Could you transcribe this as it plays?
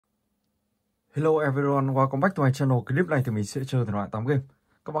Hello everyone, welcome back to my channel. Clip này thì mình sẽ chơi thể loại 8 game.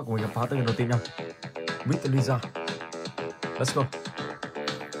 Các bạn cùng mình khám phá tên đầu tiên nha. Mr.Ninja. Let's go.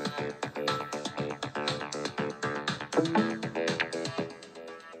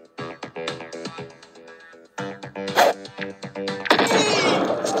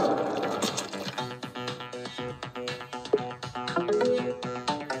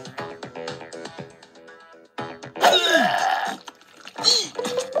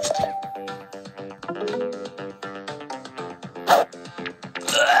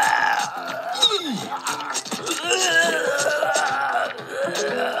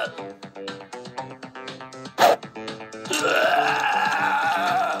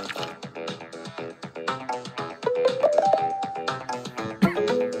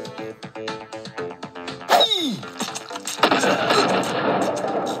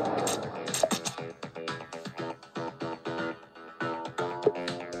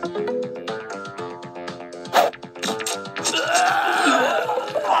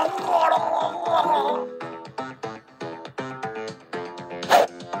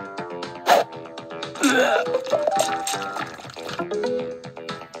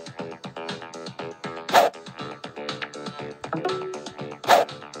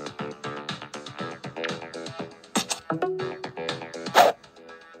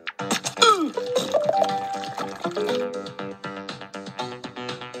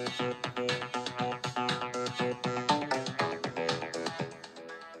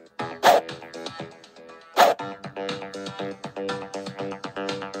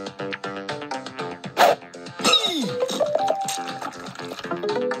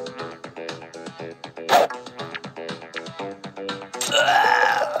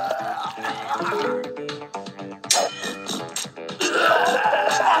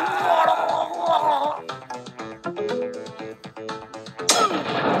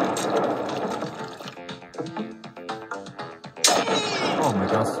 Oh my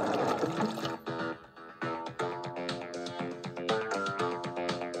gosh.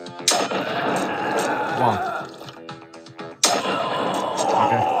 Wow.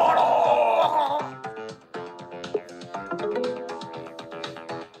 Okay.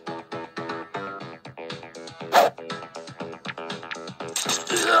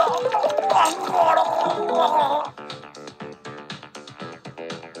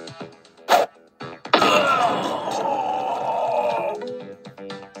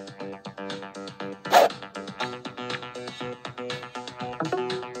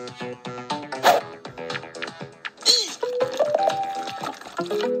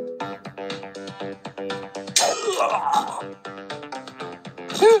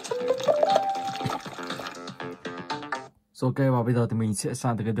 Ok, và bây giờ thì mình sẽ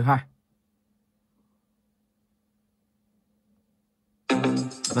sang tới cái thứ hai.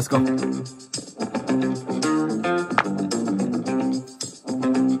 Let's go.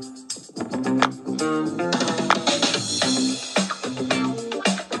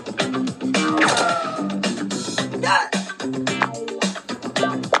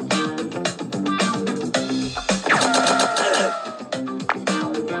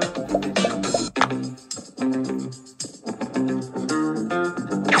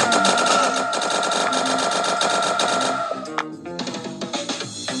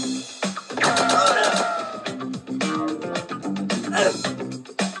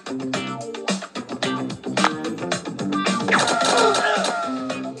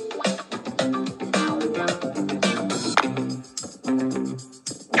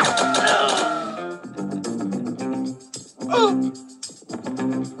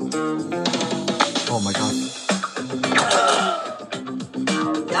 Oh my god.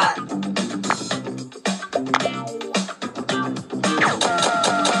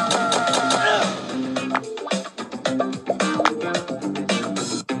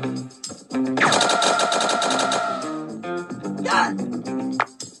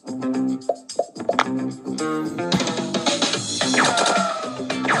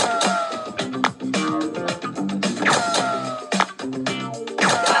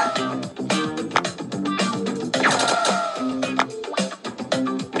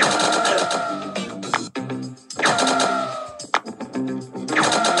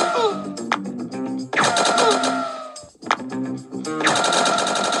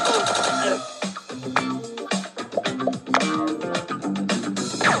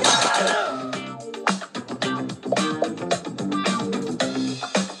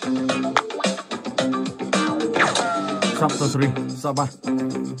 Chapter 3, Sabah.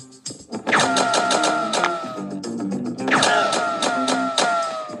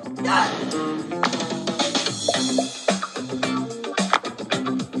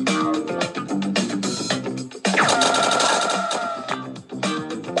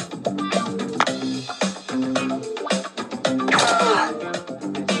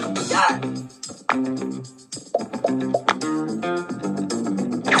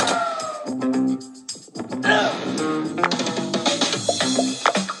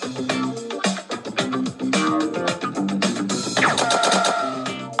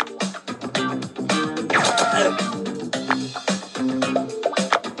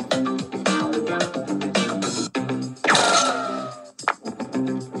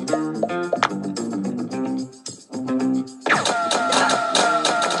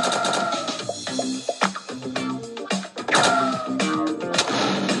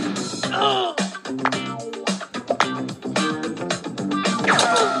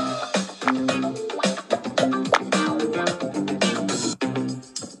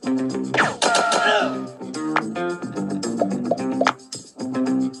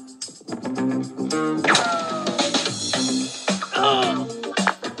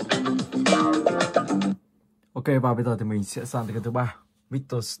 Ok, và bây giờ thì mình sẽ sang tới cái thứ ba,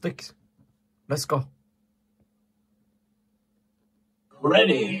 Mr. Sticks. Let's go.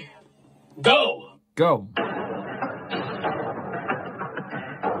 Ready. Go. Go.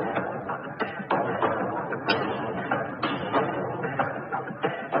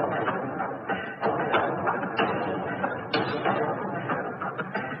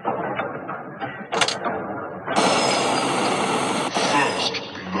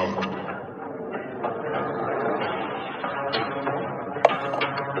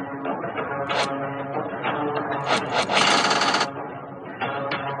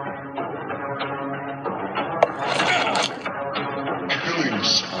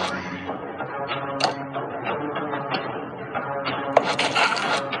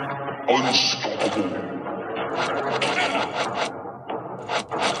 Unstoppable.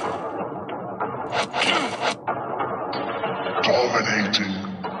 Dominating.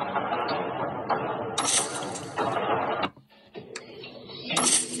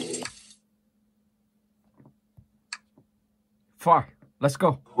 Fire. Let's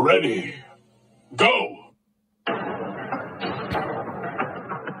go. Ready. Go.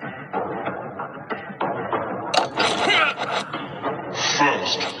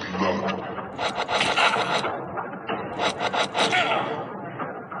 First blood.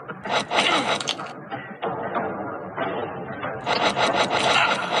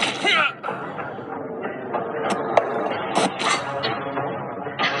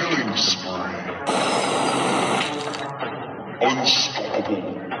 Killing spree. Unstoppable.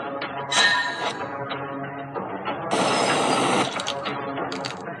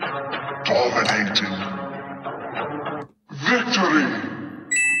 Dominating. Victory.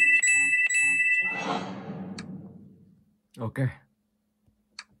 Ok.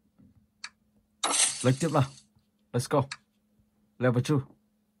 Lấy tiếp nào. Let's go. Level 2.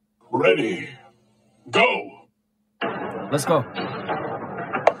 Ready. Go. Let's go.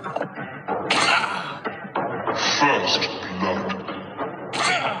 First blood.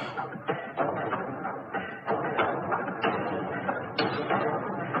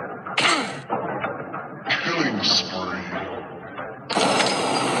 Killing spree.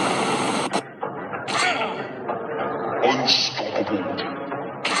 Unstoppable.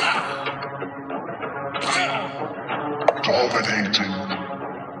 Dominating.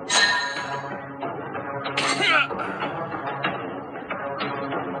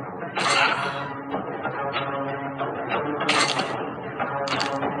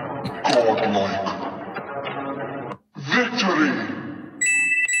 Godlike. Victory.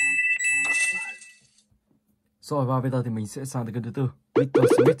 Rồi, và bây giờ thì mình sẽ sang tới cái thứ tư, Mr.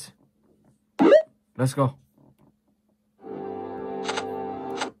 Smith. Let's go.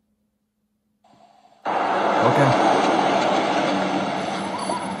 Ok.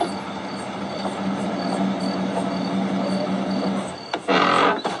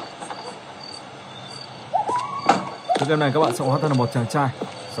 Trong game này các bạn sẽ hóa thân là một chàng trai,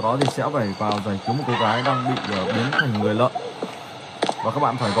 sau đó thì sẽ phải vào giải cứu một cô gái đang bị biến thành người lợn, và các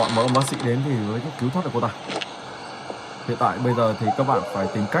bạn phải gọi một ông bác sĩ đến thì mới cứu thoát được cô ta. Hiện tại bây giờ thì các bạn phải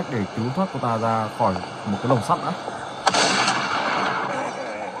tìm cách để cứu thoát cô ta ra khỏi một cái lồng sắt đã.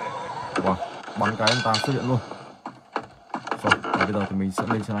 Wow, bắn cái ông ta xuất hiện luôn. Rồi, và bây giờ thì mình sẽ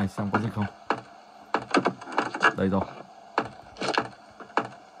lên trên này xem có gì không. Đây rồi.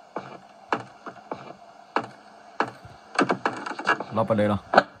 Lắp vào đây nào.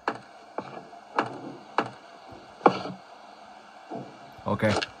 Ok.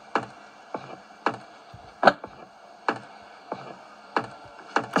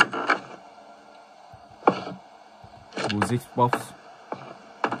 Music box.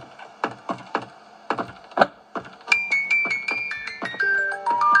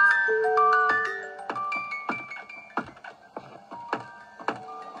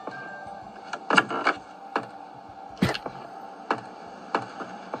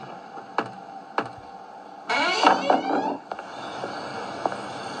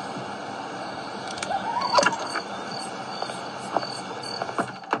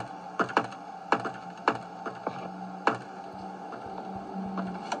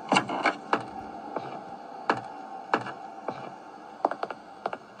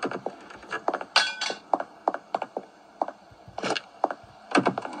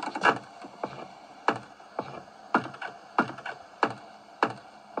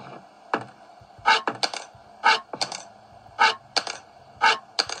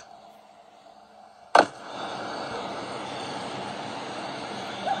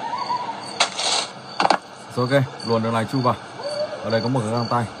 Rồi ok, luồn đường này chui vào. Ở đây có một cái găng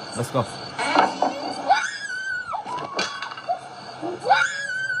tay. Let's go.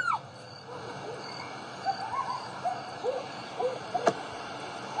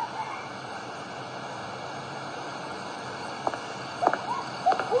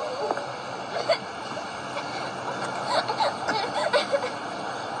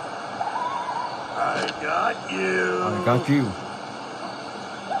 you. I got you.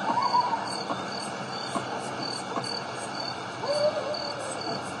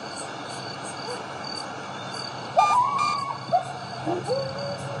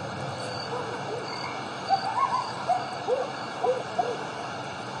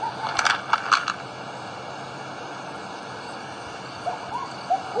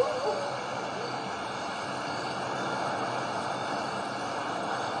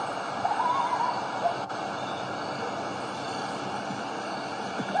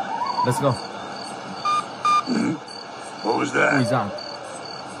 Let's go. What was Ui that? giời.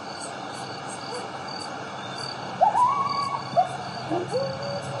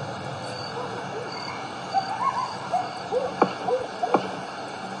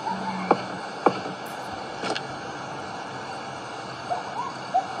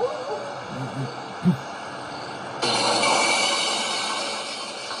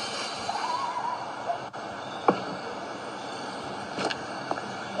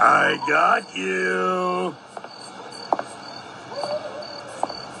 I got you.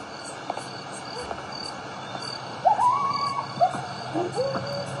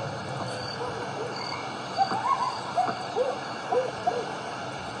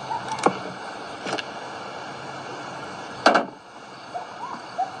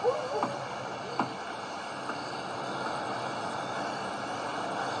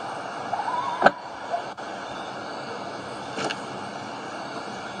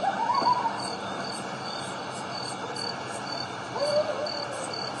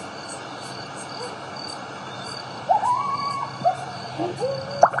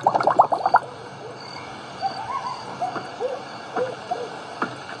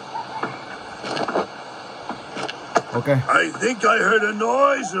 Ok, I think I heard a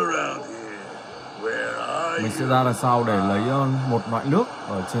noise around here. Where are mình sẽ you? ra đằng sau để lấy một loại nước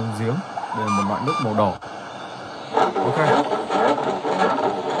ở trên giếng. Đây là một loại nước màu đỏ. Ok.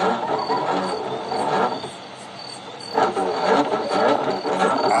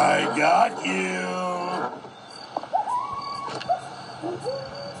 I got you.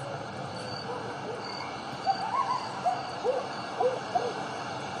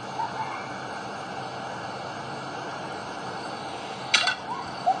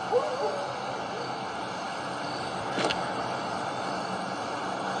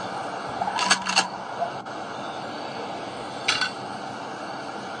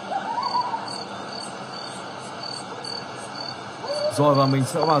 Rồi và mình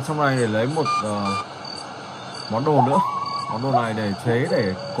sẽ vào trong này để lấy một món đồ nữa. Món đồ này để chế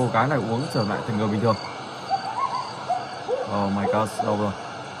để cô gái này uống trở lại thành người bình thường. Oh my god, đâu rồi?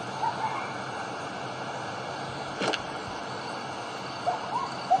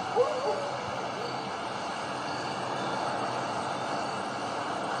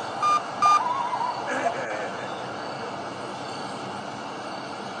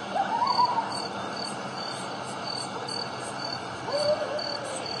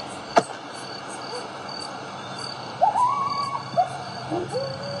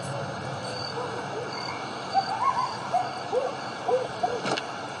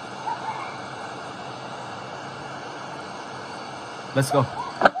 Let's go.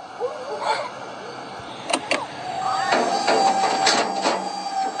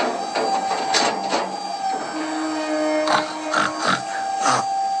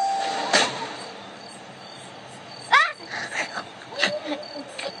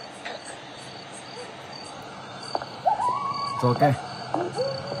 Rồi ok.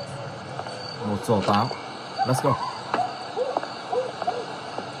 Một rổ táo. Let's go.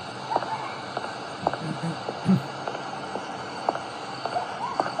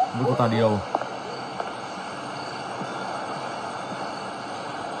 Với cô ta đi đâu?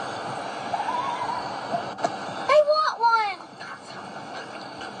 I want one.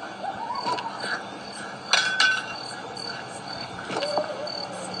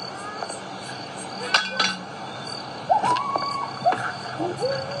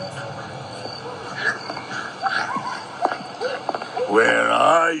 Where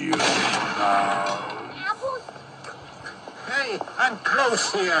are you now? Apples? Hey, I'm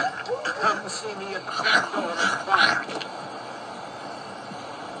close here. Come see me at the back door of the bar.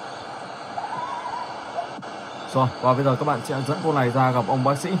 Rồi, và bây giờ các bạn sẽ dẫn cô này ra gặp ông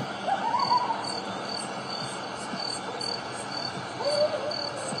bác sĩ.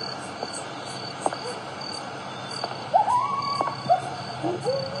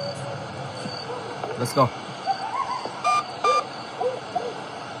 Let's go.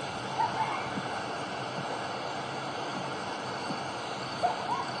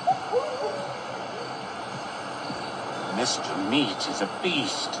 Mr. Meat is a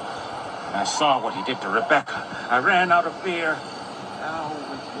beast. I saw what he did to Rebecca. I ran out of fear. Now,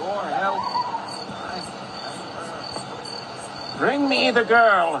 with your help, bring me the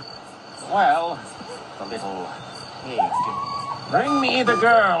girl. Well, the little pig. Bring me the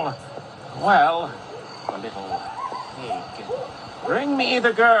girl. Well, the little pig. Bring me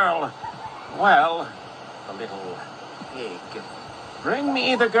the girl. Well, the little pig. Bring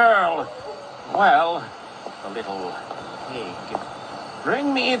me the girl. Well, the little pig.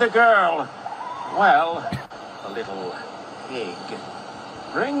 Bring me the girl. Well, the little pig.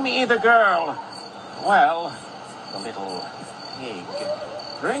 Bring me the girl. Well, the little pig.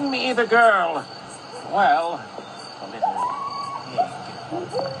 Bring me the girl. Well, the little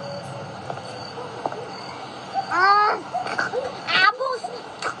pig. Apples?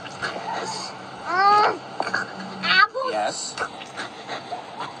 Yes. Apples? Yes.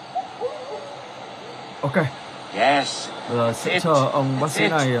 Ok, Yes. bây giờ sẽ chờ ông bác sĩ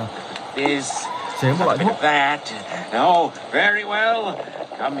này Is chế một loại a bit thuốc. of that. Oh, very well.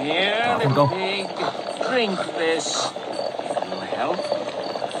 Come here, Thành little công. pig. Drink this. It will help.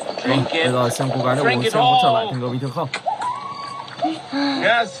 Vâng, Drink bây it. giờ xem cô gái này Drink uống it xem có trở lại all. thành người bình thường không.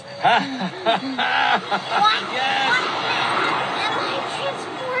 Yes. Am I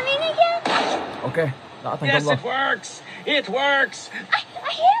transforming again? Ok, đã thành Yes, công it rồi. works. It works.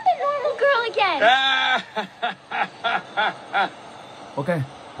 I am the normal girl again. Ok,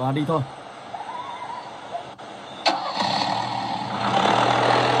 và đi thôi.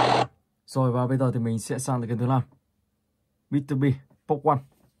 Rồi và bây giờ thì mình sẽ sang cái thứ 5. Mr.B, Pop One.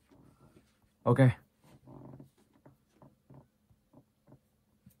 Ok.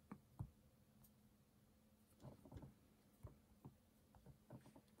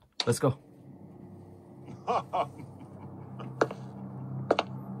 Let's go.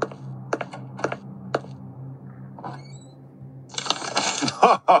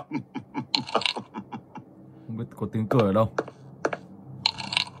 Không biết có tiếng cười ở đâu.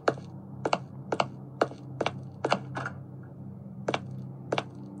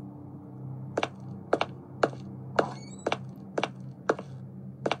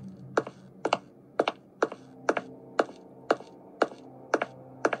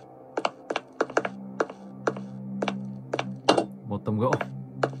 Một tấm gỗ.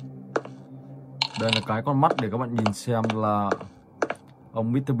 Đây là cái con mắt để các bạn nhìn xem là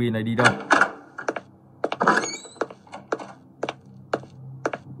ông Mr.B này đi đâu.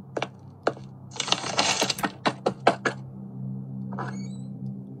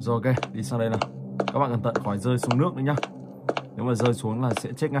 Rồi ok, đi sang đây nào. Các bạn cẩn thận khỏi rơi xuống nước nữa nhá. Nếu mà rơi xuống là sẽ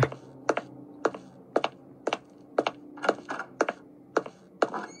chết ngay.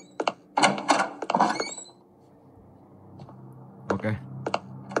 Ok.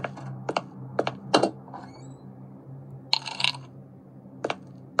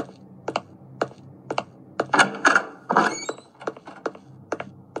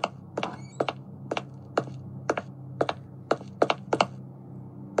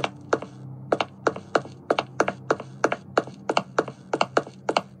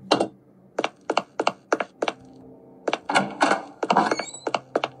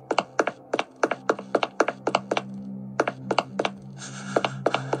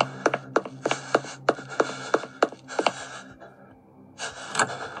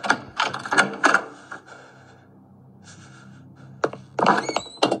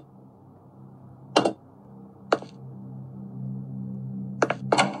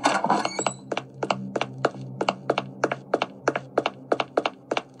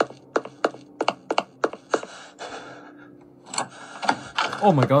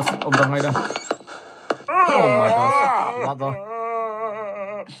 Oh my god, ông ra ngay đây. Oh my god, lát rồi.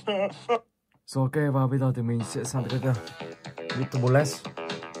 Rồi ok, và bây giờ thì mình sẽ sang tới cái Mr. Bullet.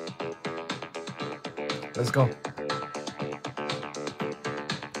 Let's go.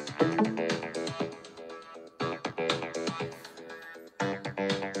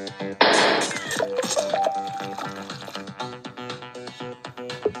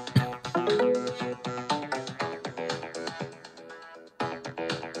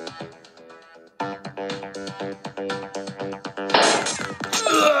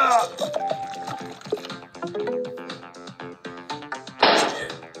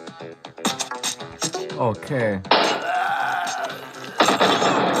 Okay.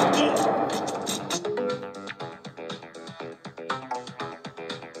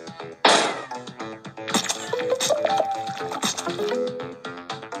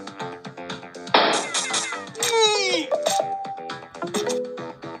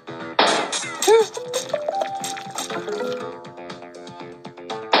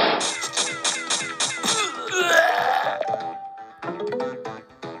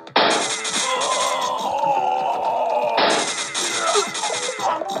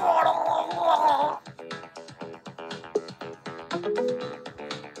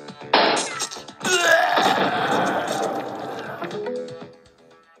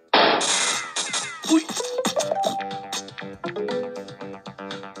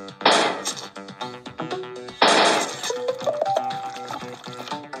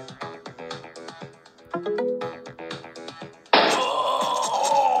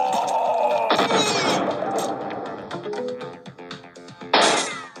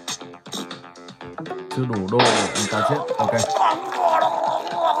 chưa đủ đô để anh ta chết. Ok.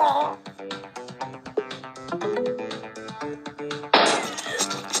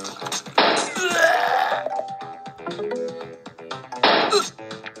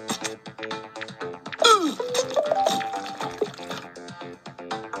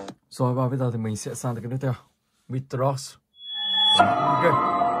 Rồi và bây giờ thì mình sẽ sang tới cái tiếp theo, Mr.Dog. Ok.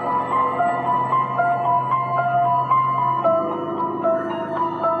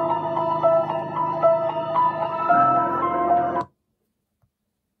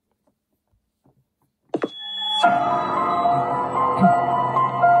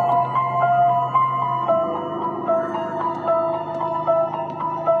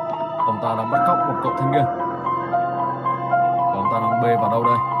 Ông ta đang bắt cóc một cậu thanh niên. Và ông ta đang bê vào đâu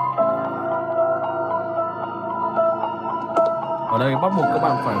đây? Ở đây bắt buộc các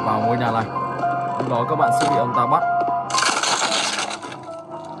bạn phải vào ngôi nhà này. Lúc đó các bạn sẽ bị ông ta bắt.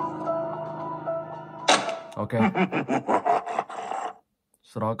 Ok.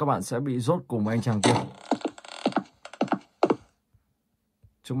 Sau đó các bạn sẽ bị dốt cùng với anh chàng kia.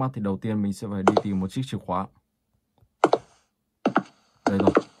 Trước mắt thì đầu tiên mình sẽ phải đi tìm một chiếc chìa khóa. Đây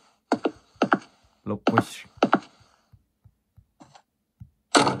rồi. Lockpick.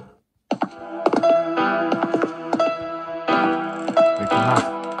 Việc thứ hai,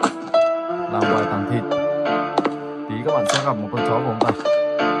 làm vài tảng thịt. Tí các bạn sẽ gặp một con chó của ông ta.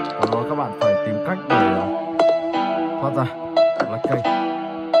 Và đó các bạn phải tìm cách để thoát ra. Lá cây.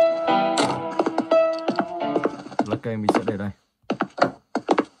 Lá cây mình sẽ để đây.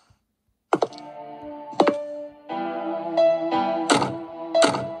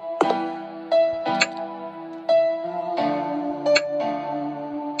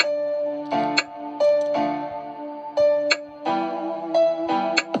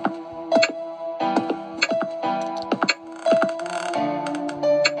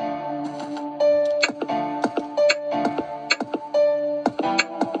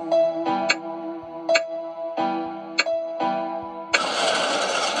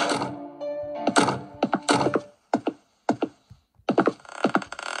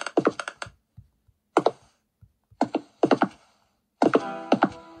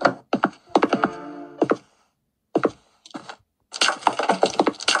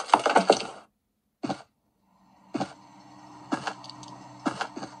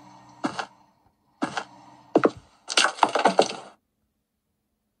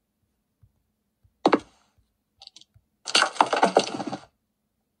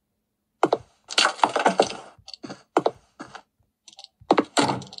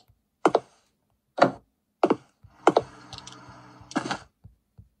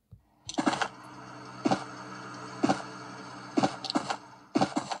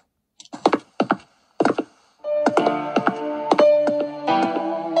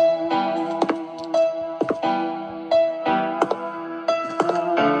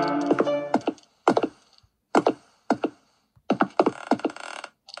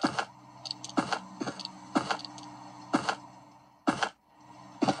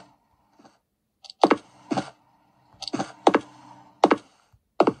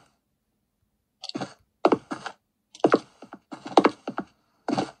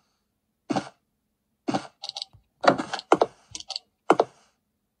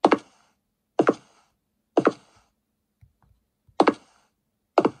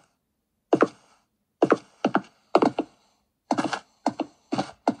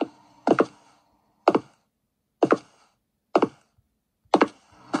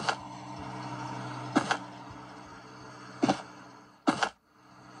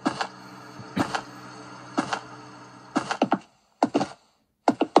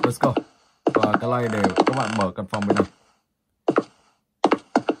 Let's go. Và cái này để các bạn mở căn phòng bên này.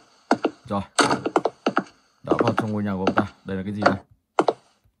 Rồi. Đã vào trong ngôi nhà của ông ta. Đây là cái gì đây?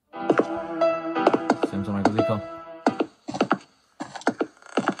 Xem trong này có gì không.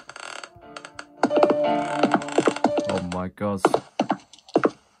 Oh my god.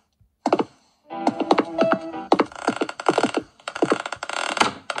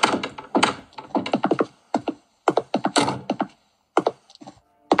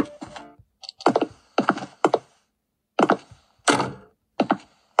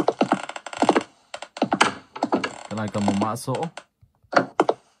 Cái này cầm một mã số.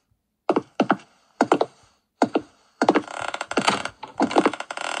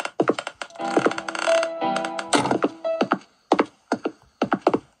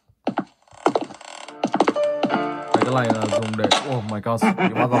 Cái này là dùng để... Oh my god,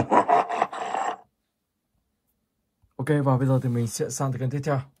 bị bắt rồi. Ok, và bây giờ thì mình sẽ sang tới kênh tiếp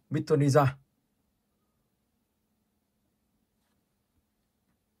theo, Mr.Ninja.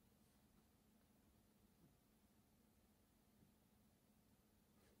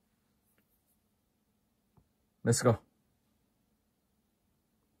 Let's go.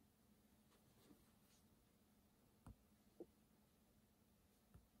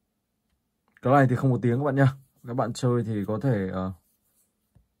 Cái này thì không có tiếng các bạn nha. Các bạn chơi thì có thể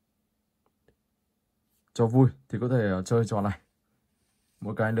cho vui thì có thể chơi trò này.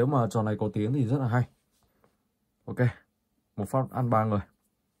 Một cái nếu mà trò này có tiếng thì rất là hay. Ok. Một phát ăn 3 người.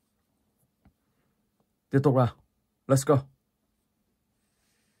 Tiếp tục nào. Let's go.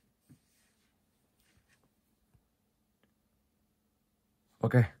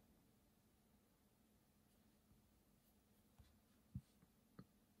 Ok.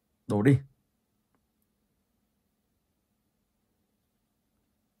 Đổ đi.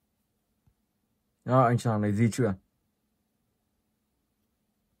 Anh chàng này di chuyển.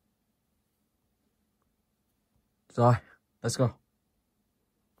 Rồi, let's go.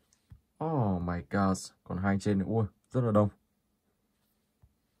 Oh my god, còn 2 trên nữa. Ui, rất là đông.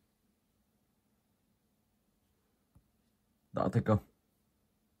 Đã thành công.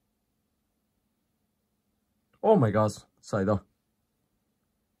 Oh my god, xảy rồi.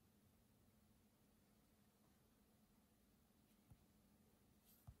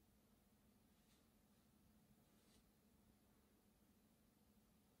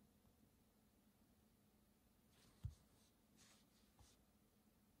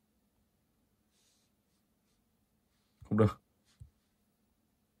 Không được.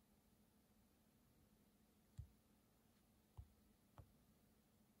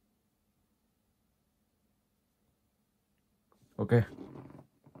 Ok.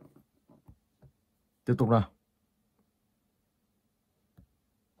 Tiếp tục nào.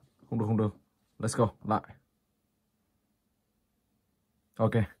 Không được, không được. Let's go, lại.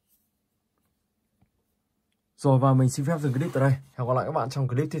 Ok. Rồi và mình xin phép dừng clip tại đây. Hẹn gặp lại các bạn trong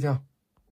clip tiếp theo.